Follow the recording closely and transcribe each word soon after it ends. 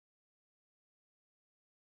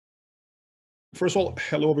First of all,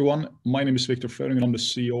 hello everyone. My name is Victor Flöring and I'm the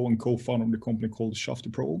CEO and co-founder of the company called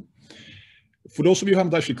Shuftipro. For those of you who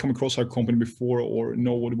haven't actually come across our company before or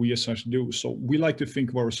know what we essentially do, so we like to think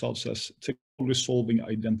of ourselves as technology solving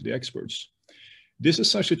identity experts. This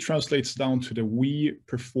essentially translates down to that we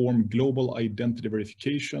perform global identity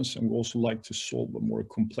verifications, and we also like to solve more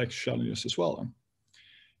complex challenges as well.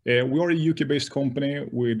 We are a UK-based company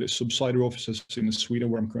with subsidiary offices in Sweden,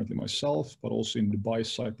 where I'm currently myself, but also in Dubai,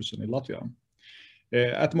 Cyprus, and in Latvia.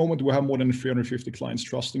 At the moment, we have more than 350 clients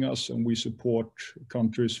trusting us, and we support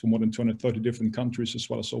countries from more than 230 different countries, as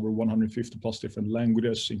well as over 150 plus different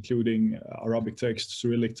languages, including Arabic text,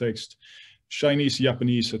 Cyrillic text, Chinese,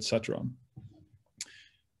 Japanese, etc.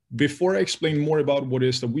 Before I explain more about what it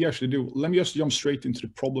is that we actually do, let me just jump straight into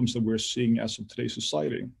the problems that we're seeing as of today's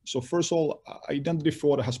society. So first of all, identity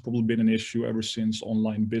fraud has probably been an issue ever since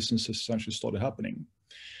online businesses essentially started happening.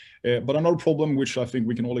 But another problem, which I think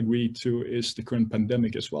we can all agree to, is the current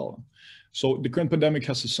pandemic as well. So the current pandemic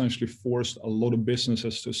has essentially forced a lot of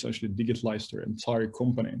businesses to essentially digitalize their entire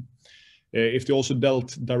company. If they also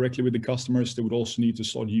dealt directly with the customers, they would also need to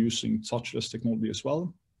start using touchless technology as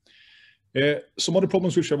well. Some other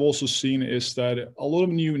problems which I've also seen is that a lot of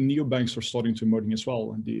new neobanks are starting to emerge as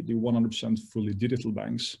well, the 100% fully digital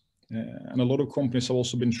banks. And a lot of companies have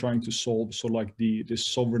also been trying to solve the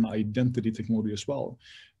sovereign identity technology as well,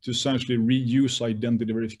 to essentially reuse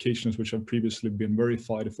identity verifications which have previously been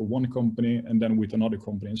verified for one company and then with another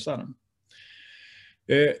company instead.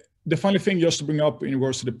 The final thing just to bring up in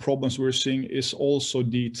regards to the problems we're seeing is also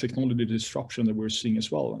the technology disruption that we're seeing as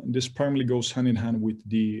well. And this primarily goes hand in hand with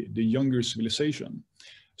the younger civilization.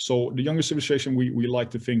 So the younger civilization, we like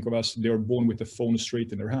to think of as they are born with the phone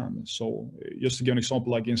straight in their hand. So just to give an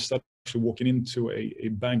example, like instead of actually walking into a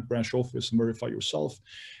bank branch office and verify yourself,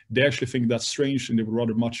 they actually think that's strange and they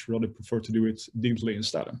would much rather prefer to do it digitally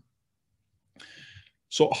instead.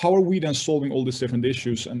 So how are we then solving all these different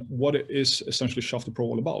issues, and what is essentially Shuftipro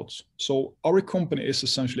all about? So our company is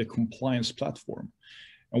essentially a compliance platform.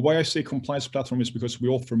 And why I say compliance platform is because we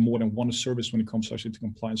offer more than one service when it comes actually to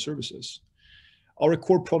compliance services. Our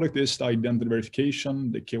core product is the identity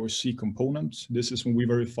verification, the KYC component. This is when we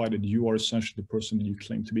verify that you are essentially the person that you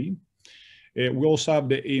claim to be. We also have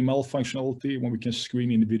the AML functionality when we can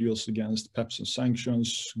screen individuals against PEPs and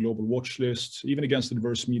sanctions, global watch lists, even against the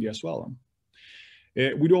diverse media as well.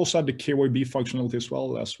 We do also have the KYB functionality as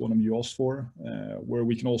well, as one of you asked for, where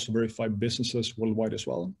we can also verify businesses worldwide as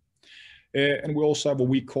well. And we also have what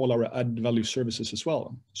we call our added value services as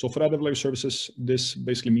well. So for added value services, this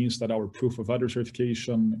basically means that our proof of address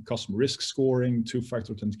verification, customer risk scoring,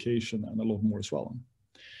 two-factor authentication, and a lot more as well.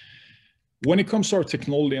 When it comes to our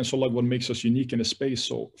technology and what makes us unique in the space,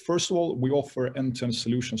 so first of all, we offer end-to-end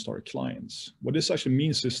solutions to our clients. What this actually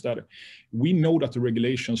means is that we know that the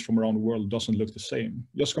regulations from around the world doesn't look the same.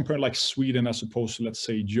 Just compare like Sweden as opposed to, let's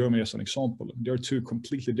say, Germany as an example. There are two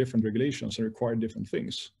completely different regulations and require different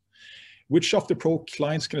things. With Shuftipro,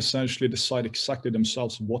 clients can essentially decide exactly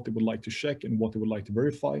themselves what they would like to check and what they would like to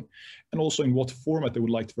verify, and also in what format they would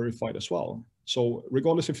like to verify it as well. So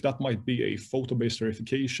regardless if that might be a photo-based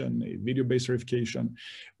verification, a video-based verification,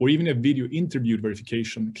 or even a video interviewed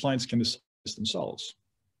verification, clients can decide this themselves.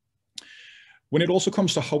 When it also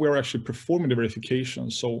comes to how we are actually performing the verification,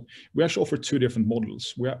 so we actually offer two different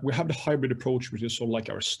models. We have the hybrid approach, which is sort of like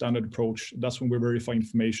our standard approach. That's when we verify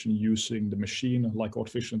information using the machine, like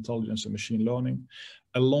artificial intelligence and machine learning,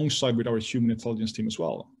 alongside with our human intelligence team as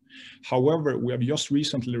well. However, we have just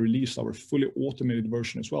recently released our fully automated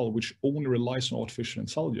version as well, which only relies on artificial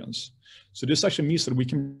intelligence. So this actually means that we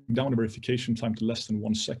can bring down the verification time to less than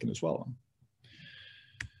 1 second as well.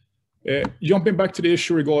 Jumping back to the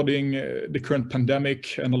issue regarding the current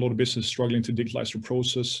pandemic and a lot of businesses struggling to digitalize their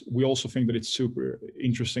process, we also think that it's super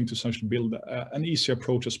interesting to essentially build an easy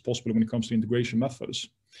approach as possible when it comes to integration methods.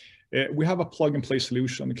 We have a plug-and-play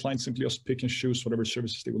solution. The client simply just pick and choose whatever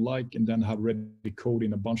services they would like and then have ready code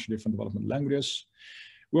in a bunch of different development languages.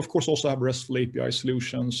 We, of course, also have RESTful API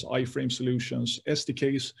solutions, iframe solutions,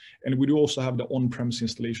 SDKs, and we do also have the on-premise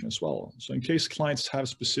installation as well. So in case clients have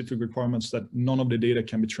specific requirements that none of the data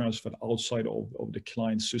can be transferred outside of the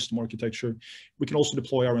client's system architecture, we can also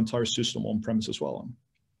deploy our entire system on-premise as well.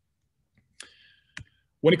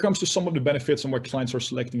 When it comes to some of the benefits and why clients are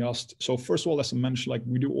selecting us, so first of all, as I mentioned, like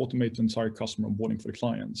we do automate the entire customer onboarding for the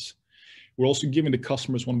clients. We're also giving the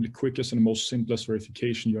customers one of the quickest and the most simplest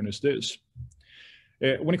verification journeys this.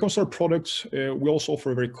 When it comes to our products, we also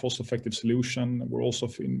offer a very cost-effective solution. We're also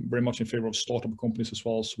very much in favor of startup companies as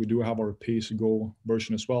well. So we do have our pay-as-you-go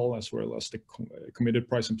version as well as the committed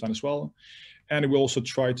pricing plan as well. And we also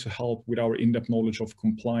try to help with our in-depth knowledge of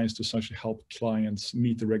compliance to essentially help clients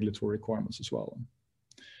meet the regulatory requirements as well.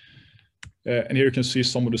 And here you can see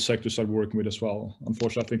some of the sectors that we're working with as well.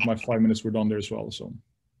 Unfortunately, I think my 5 minutes were done there as well. So.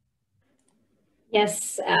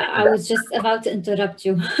 Yes, I was just about to interrupt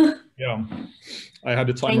you. Yeah, I had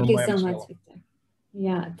the time. Thank you so much, Victor.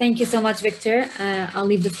 Yeah, thank you so much, Victor. I'll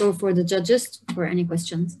leave the floor for the judges for any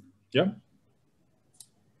questions. Yeah.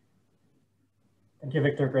 Thank you,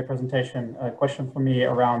 Victor. Great presentation. A question for me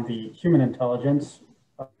around the human intelligence.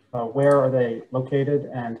 Where are they located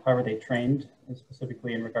and how are they trained, and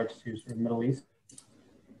specifically in regards to sort of Middle East?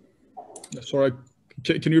 Sorry,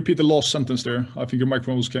 can you repeat the last sentence there? I think your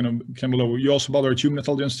microphone was kind of low. You asked about our human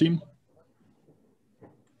intelligence team?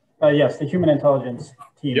 Yes, the human intelligence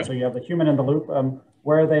team. Yep. So you have the human in the loop.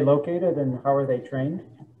 Where are they located and how are they trained?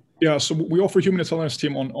 Yeah, so we offer human intelligence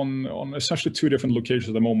team on essentially 2 different locations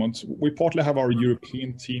at the moment. We partly have our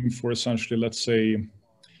European team for essentially, let's say,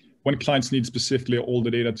 when clients need specifically all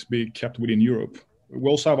the data to be kept within Europe. We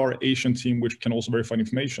also have our Asian team, which can also verify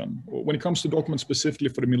information. When it comes to documents specifically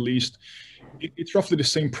for the Middle East, it's roughly the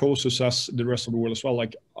same process as the rest of the world as well.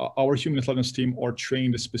 Like our human intelligence team are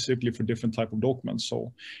trained specifically for different type of documents.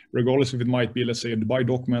 So regardless if it might be, let's say, a Dubai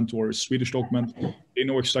document or a Swedish document, they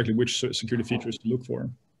know exactly which security features to look for.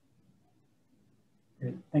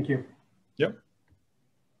 Great. Thank you. Yep.